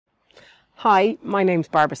Hi, my name's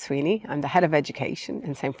Barbara Sweeney. I'm the Head of Education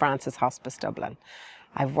in St Francis Hospice Dublin.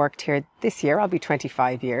 I've worked here this year. I'll be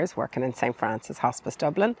 25 years working in St Francis Hospice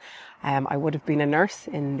Dublin. I would have been a nurse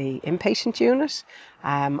in the inpatient unit.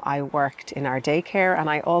 I worked in our daycare, and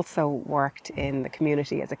I also worked in the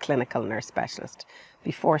community as a clinical nurse specialist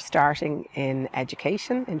before starting in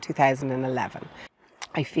education in 2011.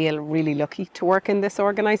 I feel really lucky to work in this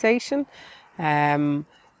organisation.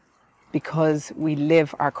 Because we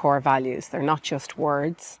live our core values. They're not just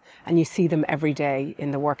words, and you see them every day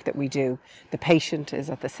in the work that we do. The patient is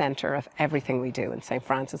at the centre of everything we do in St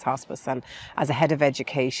Francis Hospice, and as a head of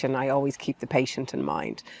education, I always keep the patient in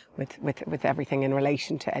mind with everything in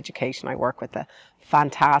relation to education. I work with a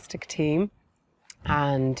fantastic team,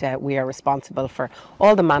 and we are responsible for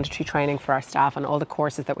all the mandatory training for our staff and all the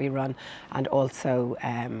courses that we run, and also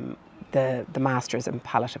the Masters in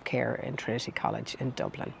Palliative Care in Trinity College in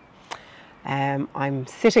Dublin. I'm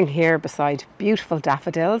sitting here beside beautiful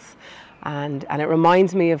daffodils, and it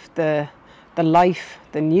reminds me of the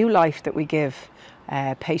new life that we give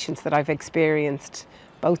patients that I've experienced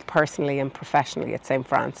both personally and professionally at St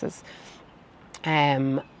Francis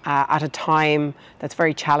at a time that's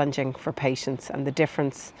very challenging for patients, and the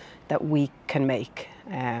difference that we can make,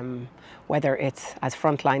 whether it's as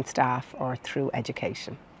frontline staff or through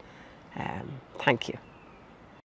education. Thank you.